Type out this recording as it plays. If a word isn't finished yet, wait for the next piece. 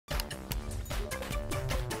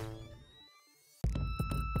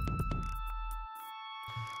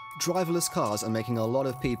Driverless cars are making a lot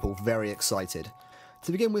of people very excited.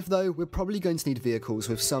 To begin with though, we're probably going to need vehicles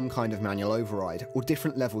with some kind of manual override, or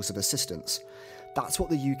different levels of assistance. That's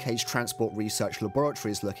what the UK's Transport Research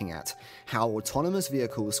Laboratory is looking at, how autonomous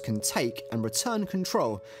vehicles can take and return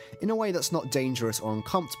control in a way that's not dangerous or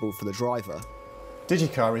uncomfortable for the driver.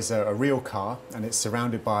 Digicar is a real car, and it's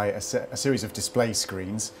surrounded by a series of display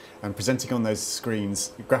screens, and presenting on those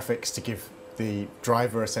screens graphics to give the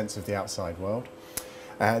driver a sense of the outside world.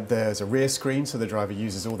 There's a rear screen, so the driver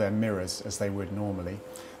uses all their mirrors as they would normally.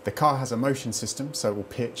 The car has a motion system, so it will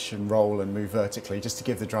pitch and roll and move vertically just to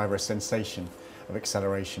give the driver a sensation of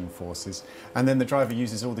acceleration forces. And then the driver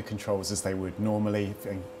uses all the controls as they would normally.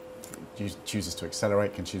 Chooses to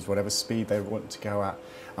accelerate, can choose whatever speed they want to go at,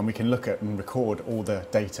 and we can look at and record all the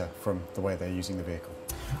data from the way they're using the vehicle.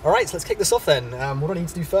 Alright, so let's kick this off then. What do I need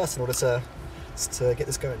to do first in order to get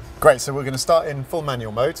this going? Great, so we're going to start in full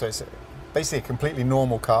manual mode, so it's basically a completely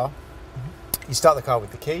normal car. You start the car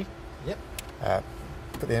with the key. Yep.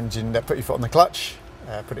 Put the engine, put your foot on the clutch,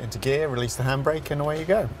 put it into gear, release the handbrake, and away you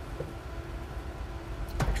go.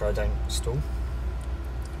 Make sure I don't stall.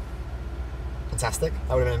 Fantastic.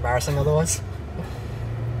 That would have been embarrassing otherwise.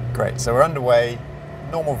 Great, so we're underway.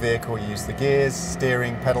 Normal vehicle, you use the gears,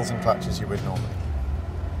 steering, pedals and clutch as you would normally.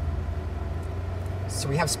 So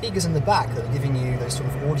we have speakers in the back that are giving you those sort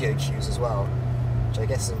of audio cues as well, which I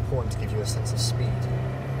guess is important to give you a sense of speed.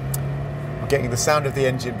 We're getting the sound of the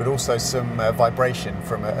engine, but also some vibration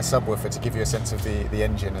from a subwoofer to give you a sense of the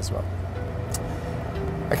engine as well.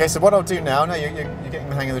 Okay, so what I'll do now you're getting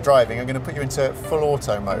the hang of the driving, I'm going to put you into full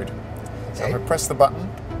auto mode. So I'm going to press the button,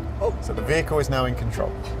 so the vehicle is now in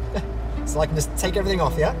control. So I can just take everything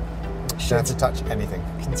off, yeah? You don't have to touch anything.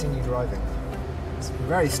 Continue driving. It's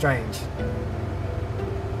very strange.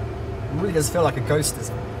 It really does feel like a ghost is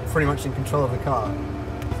pretty much in control of the car.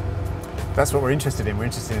 That's what we're interested in. We're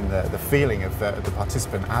interested in the feeling of the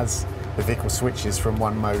participant as the vehicle switches from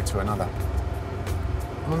one mode to another.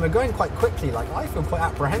 And when we're going quite quickly, like I feel quite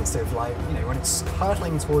apprehensive, like, you know, when it's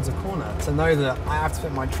hurtling towards a corner, to know that I have to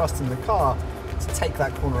put my trust in the car to take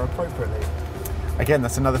that corner appropriately. Again,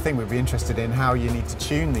 that's another thing we'd be interested in, how you need to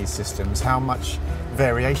tune these systems, how much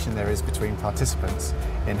variation there is between participants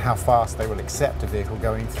in how fast they will accept a vehicle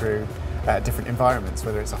going through different environments,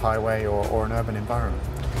 whether it's a highway or an urban environment.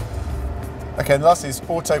 Okay, and last is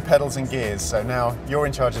auto pedals and gears. So now you're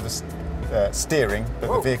in charge of the steering,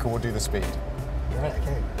 but the vehicle will do the speed. Right,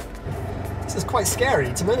 okay. This is quite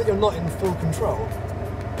scary, to know that you're not in full control.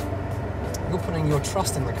 You're putting your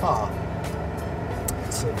trust in the car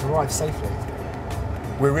to drive safely.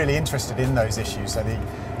 We're really interested in those issues, so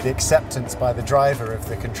the acceptance by the driver of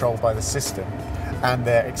the control by the system, and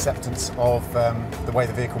their acceptance of the way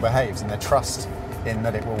the vehicle behaves, and their trust in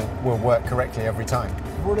that it will work correctly every time.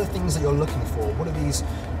 What are the things that you're looking for? What are these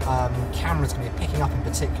cameras going to be picking up in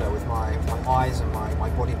particular with my eyes and my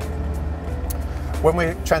body movement? When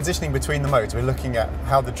we're transitioning between the modes, we're looking at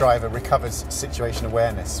how the driver recovers situation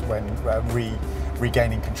awareness when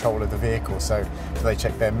regaining control of the vehicle. So do they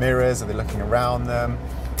check their mirrors? Are they looking around them?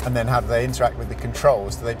 And then how do they interact with the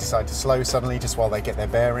controls? Do they decide to slow suddenly just while they get their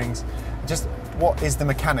bearings? Just what is the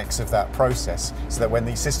mechanics of that process, so that when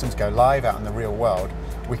these systems go live out in the real world,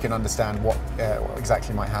 we can understand what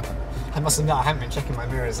exactly might happen. I must admit, I haven't been checking my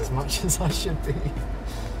mirrors as much as I should be.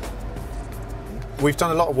 We've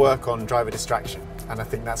done a lot of work on driver distraction, and I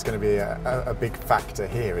think that's going to be a big factor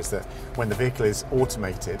here, is that when the vehicle is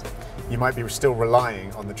automated, you might be still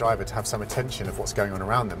relying on the driver to have some attention of what's going on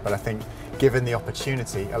around them. But I think given the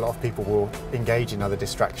opportunity, a lot of people will engage in other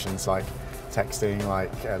distractions like texting,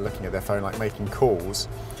 like looking at their phone, like making calls.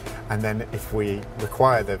 And then if we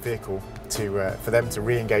require the vehicle for them to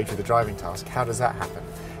re-engage with the driving task, how does that happen?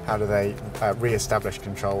 How do they re-establish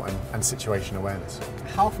control and situation awareness?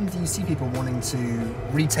 How often do you see people wanting to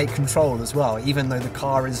retake control as well, even though the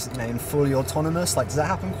car is, you know, in fully autonomous? Like, does that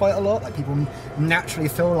happen quite a lot? Like, people naturally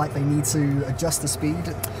feel like they need to adjust the speed?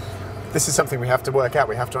 This is something we have to work out.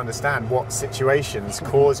 We have to understand what situations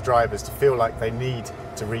cause drivers to feel like they need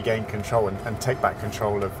to regain control and take back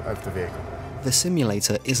control of the vehicle. The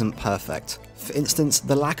simulator isn't perfect. For instance,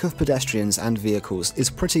 the lack of pedestrians and vehicles is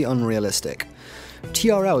pretty unrealistic.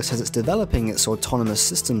 TRL says it's developing its autonomous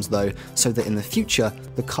systems though, so that in the future,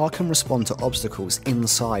 the car can respond to obstacles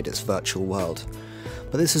inside its virtual world.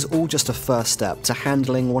 But this is all just a first step to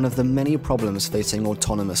handling one of the many problems facing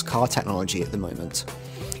autonomous car technology at the moment.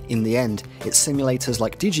 In the end, it's simulators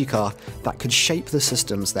like Digicar that could shape the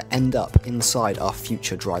systems that end up inside our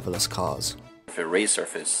future driverless cars. For a raised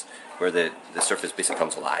surface, where the surface basically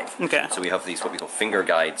comes alive. Okay. So we have these what we call finger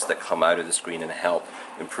guides that come out of the screen and help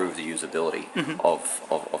improve the usability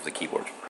of the keyboard.